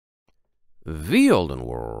The Olden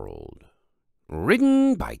World,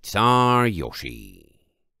 written by Czar Yoshi.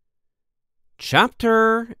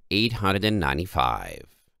 Chapter 895.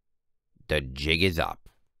 The Jig Is Up.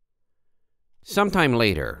 Sometime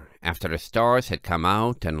later, after the stars had come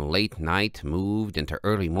out and late night moved into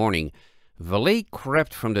early morning, Valet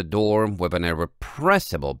crept from the dorm with an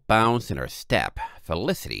irrepressible bounce in her step,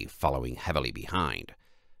 Felicity following heavily behind.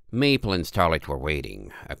 Maple and Starlight were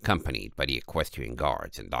waiting, accompanied by the equestrian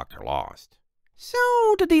guards and Dr. Lost. "So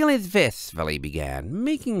the deal is this," Valet began,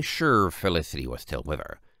 making sure Felicity was still with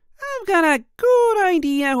her. "I've got a good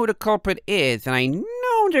idea who the culprit is, and I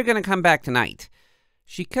know they're going to come back tonight."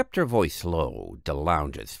 She kept her voice low, the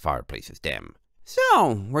lounge's fireplaces dim.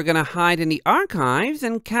 "So we're going to hide in the archives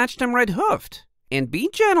and catch them red-hoofed. And be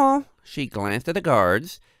gentle," she glanced at the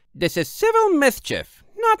guards. "This is civil mischief,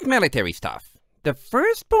 not military stuff. The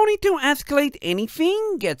first pony to escalate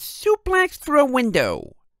anything gets suplexed through a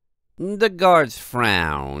window." The guards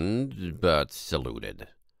frowned, but saluted.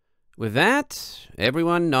 With that,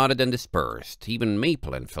 everyone nodded and dispersed, even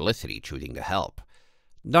Maple and Felicity choosing to help.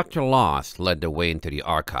 Dr. Lost led the way into the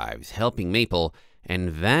archives, helping Maple, and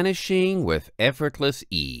vanishing with effortless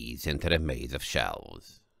ease into the maze of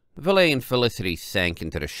shelves. Valet and Felicity sank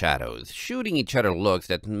into the shadows, shooting each other looks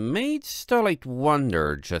that made Starlight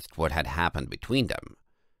wonder just what had happened between them.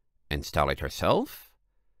 And Starlight herself?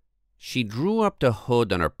 She drew up the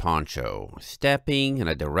hood on her poncho, stepping in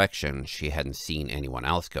a direction she hadn't seen anyone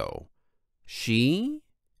else go. She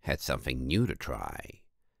had something new to try.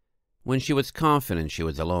 When she was confident she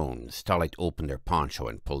was alone, Starlight opened her poncho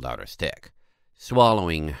and pulled out her stick.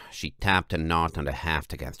 Swallowing, she tapped a knot on the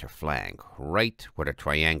haft against her flank, right where the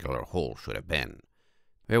triangular hole should have been.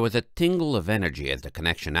 There was a tingle of energy as the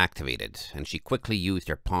connection activated, and she quickly used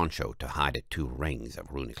her poncho to hide the two rings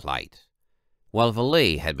of runic light. While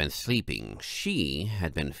Valet had been sleeping, she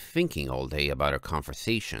had been thinking all day about her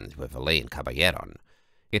conversations with Valet and Caballeron.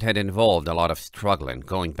 It had involved a lot of struggling,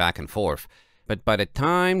 going back and forth, but by the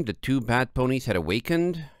time the two bad ponies had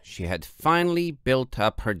awakened, she had finally built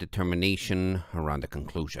up her determination around a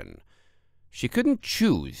conclusion. She couldn't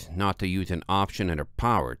choose not to use an option in her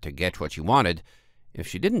power to get what she wanted if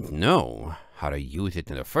she didn't know how to use it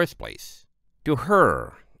in the first place. To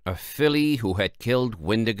her, a filly who had killed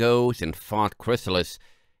Wendigos and fought Chrysalis,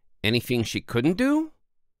 anything she couldn't do?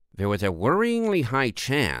 There was a worryingly high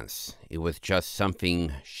chance it was just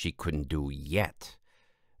something she couldn't do yet.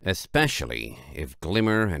 Especially if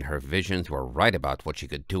Glimmer and her visions were right about what she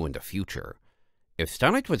could do in the future. If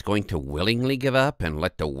Starlight was going to willingly give up and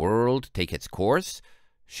let the world take its course,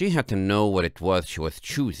 she had to know what it was she was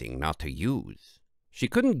choosing not to use. She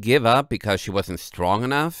couldn't give up because she wasn't strong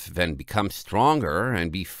enough, then become stronger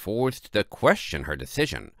and be forced to question her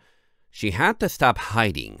decision. She had to stop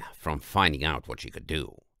hiding from finding out what she could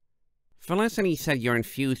do. "Felicity said you're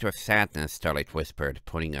infused with sadness," Starlight whispered,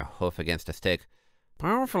 putting a hoof against a stick.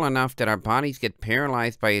 "Powerful enough that our bodies get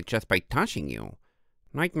paralyzed by it just by touching you.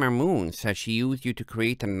 Nightmare Moon says she used you to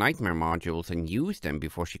create the nightmare modules and used them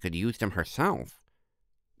before she could use them herself.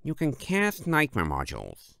 You can cast nightmare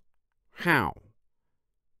modules. How?"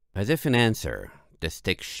 As if in answer, the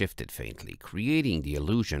stick shifted faintly, creating the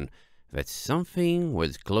illusion that something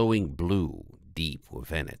was glowing blue deep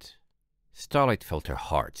within it. Starlight felt her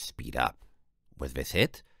heart speed up. Was this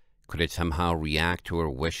it? Could it somehow react to her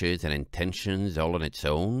wishes and intentions all on its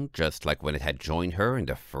own, just like when it had joined her in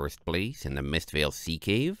the first place in the Mistvale Sea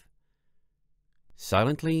Cave?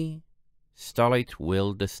 Silently, Starlight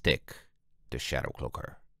willed the stick to shadow cloak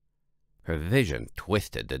her. Her vision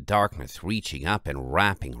twisted, the darkness reaching up and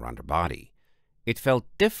wrapping around her body. It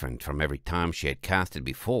felt different from every time she had cast it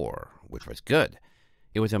before, which was good.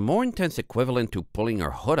 It was a more intense equivalent to pulling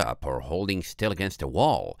her hood up or holding still against a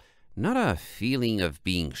wall, not a feeling of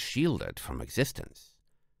being shielded from existence.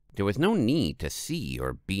 There was no need to see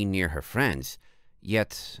or be near her friends,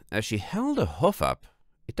 yet as she held a hoof up,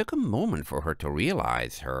 it took a moment for her to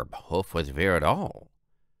realize her hoof was there at all.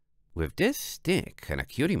 With this stick and a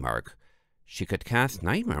cutie mark, she could cast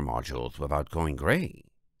nightmare modules without going gray.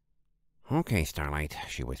 "Okay, Starlight,"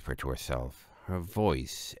 she whispered to herself, her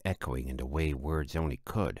voice echoing in the way words only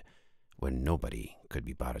could, when nobody could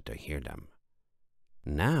be bothered to hear them.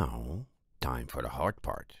 Now, time for the hard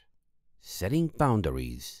part. Setting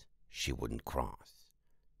boundaries she wouldn't cross.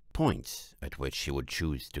 Points at which she would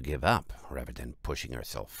choose to give up rather than pushing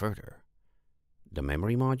herself further. The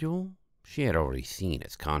memory module? She had already seen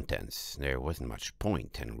its contents. There wasn't much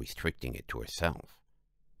point in restricting it to herself.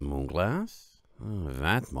 Moonglass?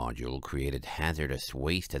 That module created hazardous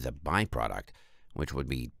waste as a byproduct, which would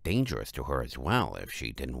be dangerous to her as well if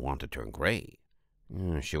she didn't want to turn gray.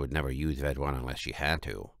 She would never use that one unless she had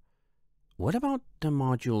to. What about the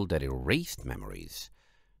module that erased memories?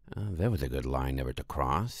 That was a good line never to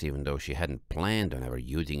cross, even though she hadn't planned on ever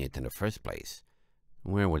using it in the first place.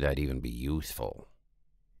 Where would that even be useful?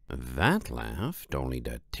 That left only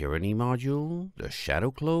the Tyranny module, the Shadow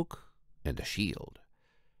Cloak, and the Shield.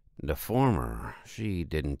 The former, she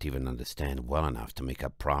didn't even understand well enough to make a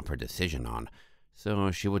proper decision on, so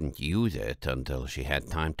she wouldn't use it until she had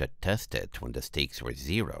time to test it when the stakes were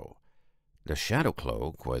 0. The Shadow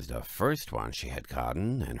Cloak was the first one she had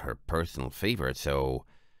gotten, and her personal favorite, so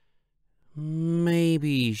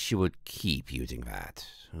maybe she would keep using that.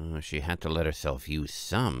 She had to let herself use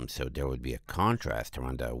some, so there would be a contrast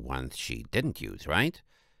around the ones she didn't use, right?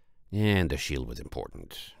 And the shield was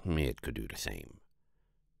important. It could do the same.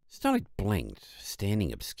 Starlight blinked,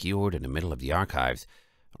 standing obscured in the middle of the archives,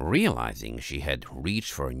 realizing she had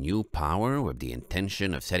reached for a new power with the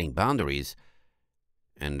intention of setting boundaries,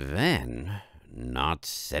 and then not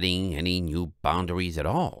setting any new boundaries at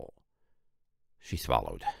all. She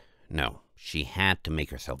swallowed. No, she had to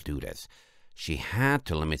make herself do this. She had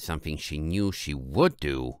to limit something she knew she would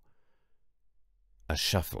do. A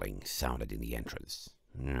shuffling sounded in the entrance.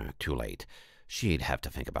 Too late. She'd have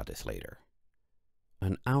to think about this later.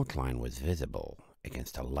 An outline was visible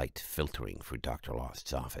against a light filtering through Dr.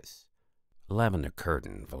 Lost's office. Lavender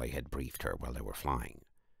Curtain, Valet had briefed her while they were flying.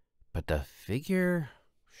 But the figure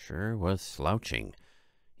sure was slouching.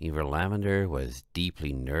 Either Lavender was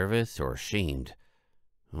deeply nervous or ashamed,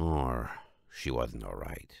 or she wasn't all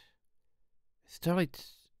right. Starlight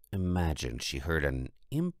imagined she heard an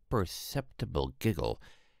imperceptible giggle,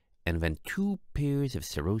 and then 2 pairs of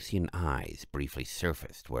Cerosian eyes briefly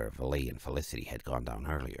surfaced where Valet and Felicity had gone down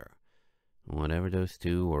earlier. Whatever those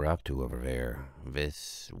two were up to over there,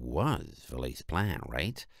 this was Valet's plan,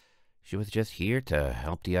 right? She was just here to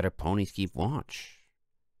help the other ponies keep watch.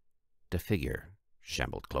 The figure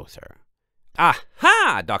shambled closer.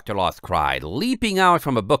 "Aha!" Dr. Lost cried, leaping out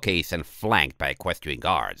from a bookcase and flanked by equestrian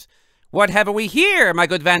guards. "What have we here, my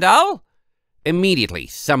good Vandal?" Immediately,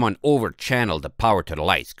 someone over-channeled the power to the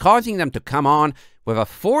lights, causing them to come on with a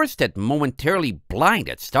force that momentarily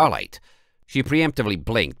blinded Starlight. She preemptively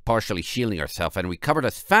blinked, partially shielding herself, and recovered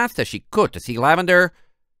as fast as she could to see Lavender.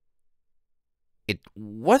 It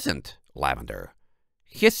wasn't Lavender.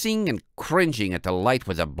 Hissing and cringing at the light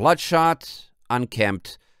was a bloodshot,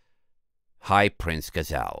 unkempt High Prince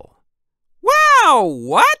Gazelle. "Wow!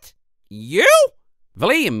 What? You?"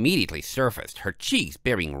 Valet immediately surfaced, her cheeks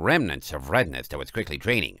bearing remnants of redness that was quickly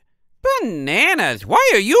draining. "Bananas!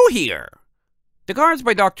 Why are you here?" The guards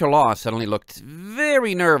by Dr. Lost suddenly looked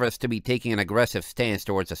very nervous to be taking an aggressive stance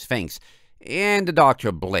towards the Sphinx, and the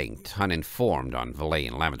doctor blinked, uninformed on Valet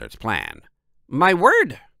and Lavender's plan. "My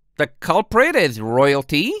word! The culprit is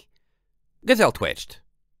royalty?" Gazelle twitched.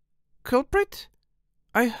 "Culprit?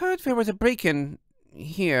 I heard there was a break-in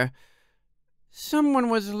here. Someone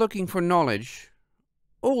was looking for knowledge.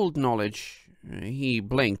 Old knowledge." He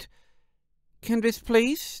blinked. "Can this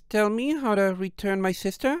place tell me how to return my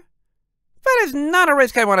sister?" "That is not a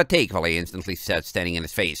risk I want to take," Valet instantly said, standing in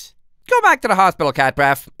his face. "Go back to the hospital,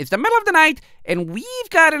 Catbraff. It's the middle of the night, and we've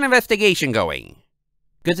got an investigation going."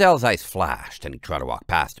 Gazelle's eyes flashed, and he tried to walk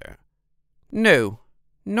past her. "No,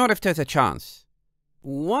 not if there's a chance."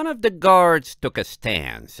 One of the guards took a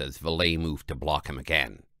stance as Valet moved to block him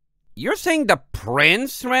again. "You're saying the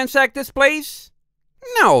prince ransacked this place?"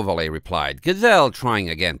 "No," Valet replied, Gazelle trying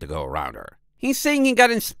again to go around her. "He's saying he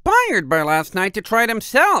got inspired by last night to try it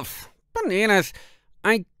himself. Bananas,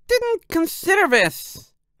 I didn't consider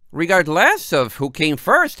this. Regardless of who came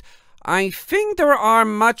first, I think there are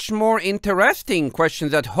much more interesting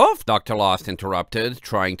questions at hoof," Dr. Lost interrupted,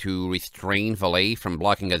 trying to restrain Valet from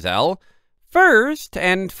blocking Gazelle. "First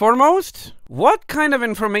and foremost, what kind of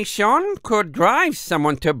information could drive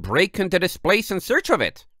someone to break into this place in search of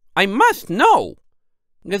it? I must know."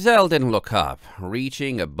 Gazelle didn't look up,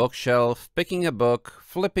 reaching a bookshelf, picking a book,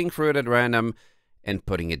 flipping through it at random, and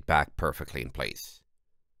putting it back perfectly in place.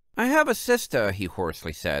 "I have a sister," he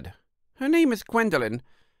hoarsely said. "Her name is Gwendolyn.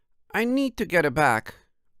 I need to get her back.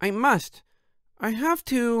 I must. I have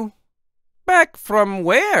to." "Back from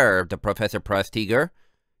where?" the professor pressed, eager.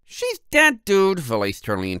 "She's dead, dude," Valet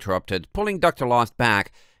sternly interrupted, pulling Dr. Lost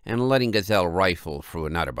back and letting Gazelle rifle through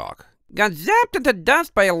another book. "Got zapped into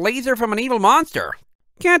dust by a laser from an evil monster.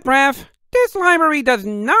 Catbraff, this library does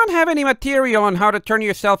not have any material on how to turn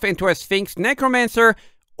yourself into a Sphinx necromancer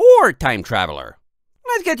or time traveler.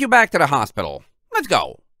 Let's get you back to the hospital. Let's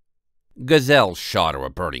go." Gazelle shot her a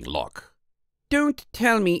burning look. "Don't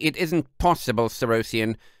tell me it isn't possible,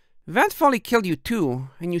 Cerosian. That folly killed you too,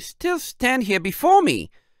 and you still stand here before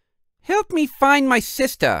me. Help me find my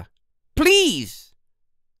sister. Please."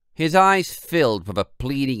 His eyes filled with a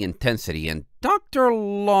pleading intensity, and Dr.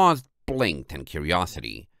 Laws blinked in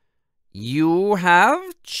curiosity. "You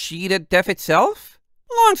have cheated death itself?"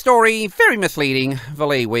 "Long story, very misleading,"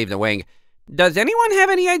 Valet waved a wing. "Does anyone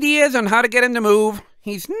have any ideas on how to get him to move?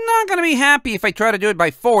 He's not going to be happy if I try to do it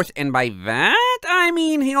by force, and by that, I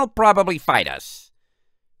mean he'll probably fight us."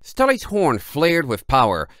 Starlight's horn flared with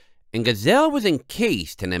power, and Gazelle was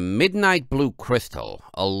encased in a midnight blue crystal,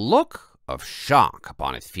 a look of shock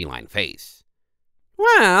upon his feline face.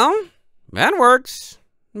 "Well, that works,"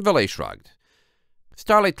 Valet shrugged.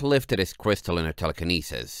 Starlight lifted his crystal in her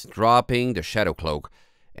telekinesis, dropping the shadow cloak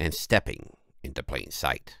and stepping into plain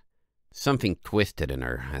sight. Something twisted in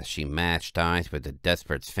her as she matched eyes with the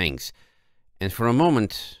desperate Sphinx, and for a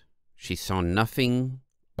moment she saw nothing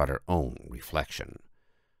but her own reflection.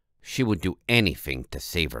 She would do anything to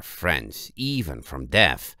save her friends, even from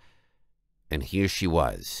death, and here she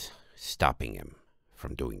was, stopping him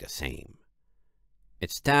from doing the same. It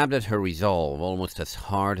stabbed at her resolve almost as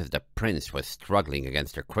hard as the prince was struggling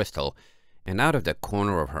against her crystal, and out of the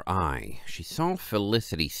corner of her eye she saw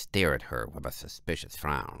Felicity stare at her with a suspicious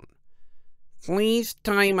frown. "Please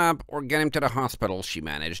tie him up or get him to the hospital," she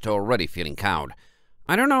managed, already feeling cowed.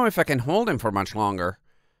 "I don't know if I can hold him for much longer."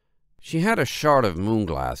 She had a shard of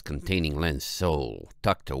moonglass containing Len's soul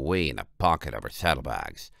tucked away in a pocket of her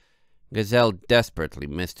saddlebags. Gazelle desperately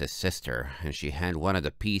missed his sister, and she had one of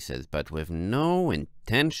the pieces, but with no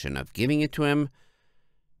intention of giving it to him,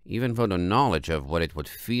 even though the knowledge of what it would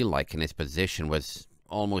feel like in his position was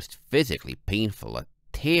almost physically painful, a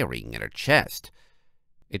tearing in her chest.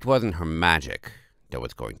 It wasn't her magic that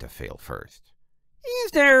was going to fail first.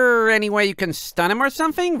 "Is there any way you can stun him or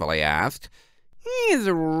something?" Valet asked. "He's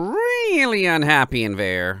really unhappy in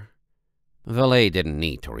there." Valet didn't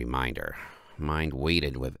need to remind her. Mind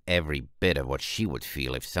weighted with every bit of what she would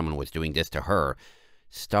feel if someone was doing this to her.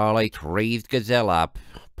 Starlight raised Gazelle up,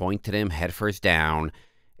 pointed him headfirst down,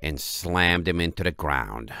 and slammed him into the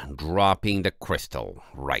ground, dropping the crystal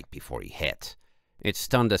right before he hit. It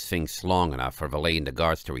stunned the Sphinx long enough for Valet and the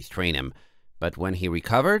guards to restrain him, but when he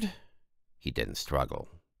recovered, he didn't struggle.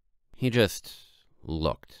 He just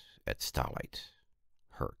looked at Starlight,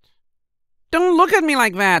 hurt. "Don't look at me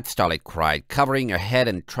like that," Starlight cried, covering her head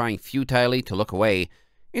and trying futilely to look away.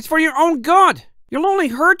 "It's for your own good. You'll only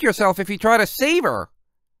hurt yourself if you try to save her."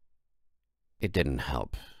 It didn't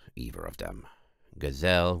help either of them.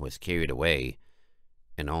 Gazelle was carried away,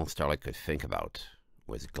 and all Starlight could think about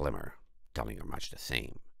was Glimmer, telling her much the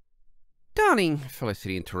same. "Darling,"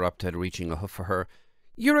 Felicity interrupted, reaching a hoof for her,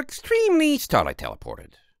 "you're extremely—" Starlight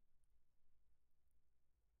teleported.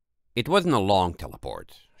 It wasn't a long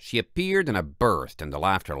teleport. She appeared in a burst in the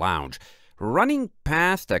Laughter Lounge, running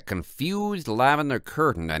past a confused lavender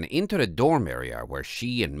curtain and into the dorm area where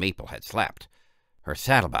she and Maple had slept. Her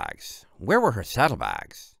saddlebags. Where were her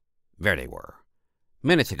saddlebags? There they were.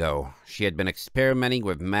 Minutes ago, she had been experimenting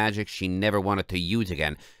with magic she never wanted to use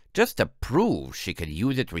again, just to prove she could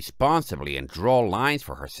use it responsibly and draw lines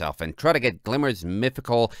for herself and try to get Glimmer's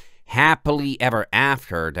mythical happily ever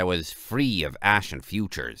after that was free of ashen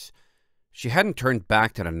futures. She hadn't turned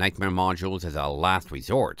back to the nightmare modules as a last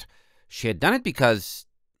resort. She had done it because...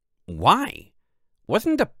 why?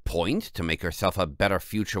 Wasn't the point to make herself a better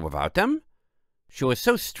future without them? She was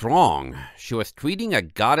so strong, she was treating a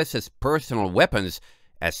goddess's personal weapons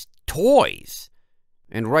as toys.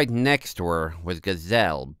 And right next to her was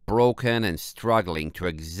Gazelle, broken and struggling to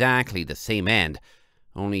exactly the same end,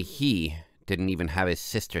 only he didn't even have his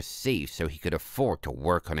sister safe so he could afford to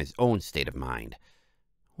work on his own state of mind.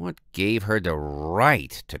 What gave her the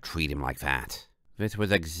right to treat him like that? This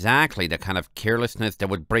was exactly the kind of carelessness that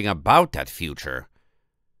would bring about that future.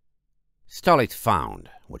 Starlight found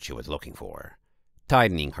what she was looking for.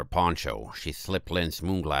 Tightening her poncho, she slipped Len's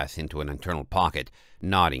moonglass into an internal pocket,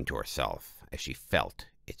 nodding to herself as she felt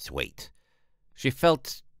its weight. She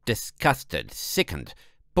felt disgusted, sickened,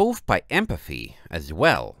 both by empathy as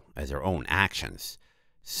well as her own actions.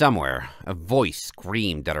 Somewhere, a voice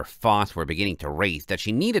screamed that her thoughts were beginning to race, that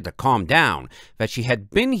she needed to calm down, that she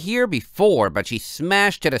had been here before, but she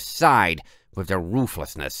smashed it aside with the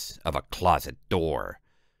ruthlessness of a closet door.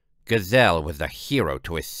 Gazelle was the hero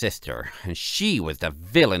to his sister, and she was the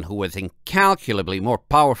villain who was incalculably more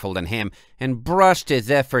powerful than him and brushed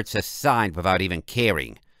his efforts aside without even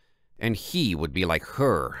caring. And he would be like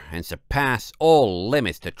her and surpass all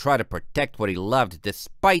limits to try to protect what he loved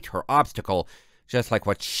despite her obstacle, just like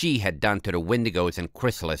what she had done to the Wendigos and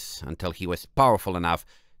Chrysalis until he was powerful enough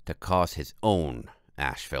to cause his own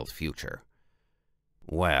ash-filled future.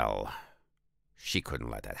 Well, she couldn't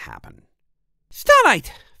let that happen.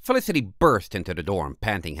 "Starlight!" Felicity burst into the dorm,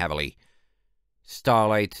 panting heavily.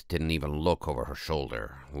 Starlight didn't even look over her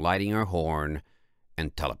shoulder, lighting her horn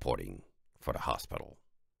and teleporting for the hospital.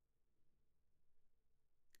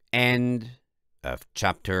 End of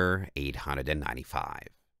chapter 895.